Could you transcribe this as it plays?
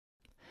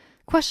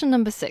Question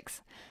number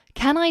 6.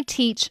 Can I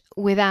teach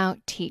without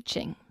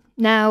teaching?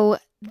 Now,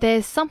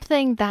 there's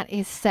something that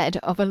is said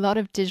of a lot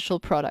of digital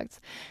products,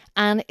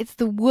 and it's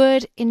the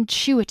word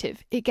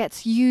intuitive. It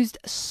gets used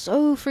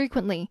so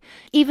frequently.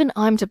 Even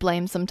I'm to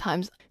blame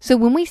sometimes. So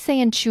when we say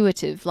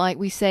intuitive, like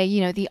we say,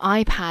 the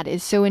iPad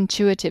is so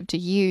intuitive to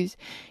use,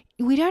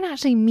 we don't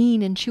actually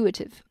mean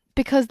intuitive.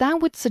 Because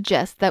that would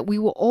suggest that we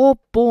were all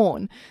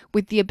born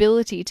with the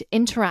ability to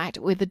interact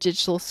with a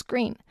digital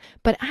screen.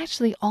 But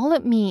actually, all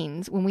it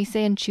means when we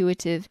say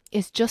intuitive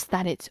is just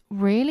that it's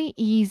really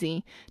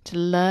easy to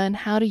learn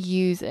how to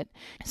use it.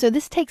 So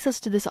this takes us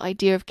to this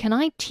idea of, can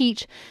I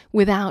teach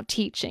without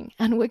teaching?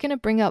 And we're going to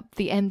bring up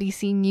the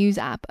NBC News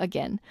app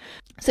again.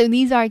 So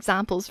these are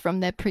examples from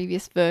their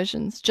previous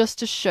versions, just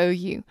to show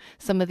you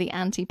some of the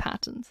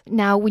anti-patterns.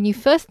 Now, when you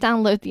first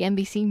download the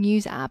NBC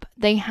News app,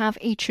 they have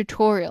a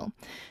tutorial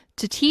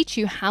to teach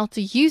you how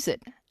to use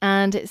it.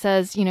 And it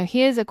says,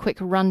 here's a quick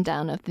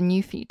rundown of the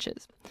new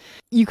features.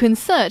 You can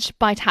search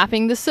by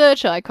tapping the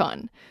search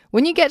icon.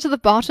 When you get to the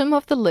bottom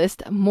of the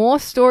list, more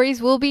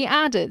stories will be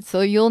added,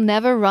 so you'll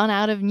never run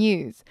out of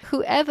news.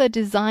 Whoever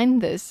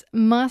designed this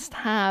must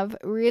have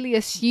really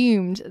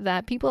assumed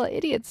that people are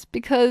idiots,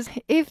 because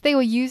if they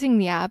were using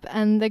the app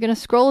and they're going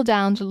to scroll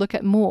down to look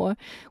at more,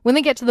 when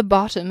they get to the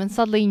bottom and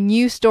suddenly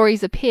new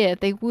stories appear,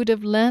 they would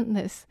have learnt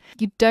this.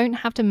 You don't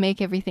have to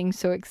make everything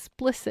so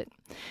explicit.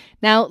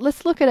 Now,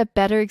 let's look at a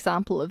better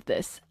example of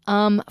this.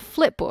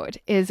 Flipboard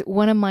is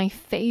one of my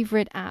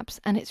favorite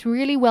apps, and it's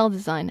really well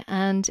designed,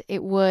 and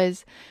it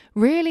was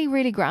really,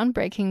 really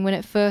groundbreaking when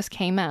it first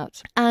came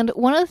out. And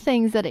one of the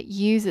things that it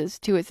uses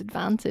to its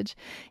advantage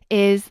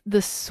is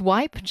the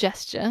swipe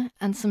gesture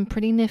and some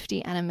pretty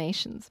nifty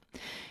animations.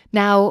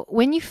 Now,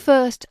 when you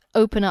first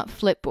open up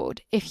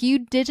Flipboard, if you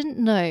didn't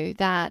know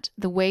that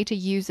the way to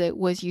use it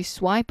was you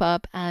swipe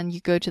up and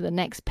you go to the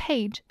next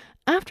page,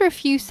 after a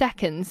few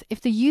seconds, if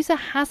the user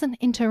hasn't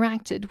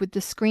interacted with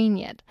the screen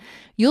yet,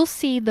 you'll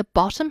see the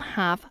bottom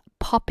half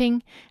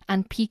popping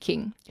and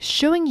peaking,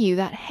 showing you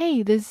that,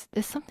 hey, there's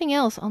something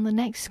else on the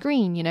next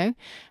screen,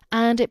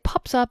 and it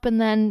pops up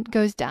and then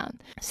goes down.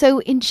 So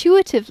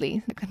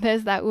intuitively,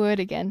 there's that word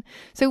again.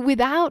 So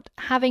without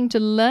having to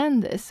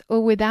learn this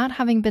or without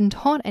having been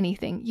taught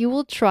anything, you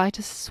will try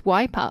to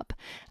swipe up,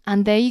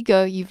 and there you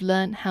go, you've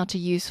learned how to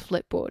use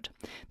Flipboard.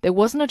 There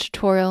wasn't a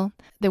tutorial,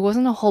 there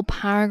wasn't a whole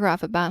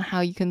paragraph about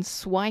how you can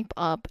swipe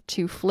up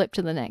to flip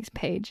to the next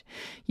page.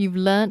 You've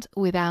learnt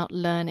without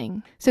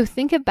learning. So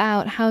think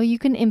about how you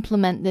can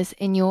implement this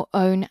in your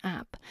own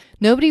app.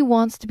 Nobody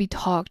wants to be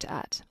talked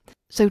at.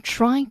 So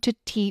try to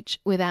teach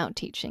without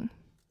teaching.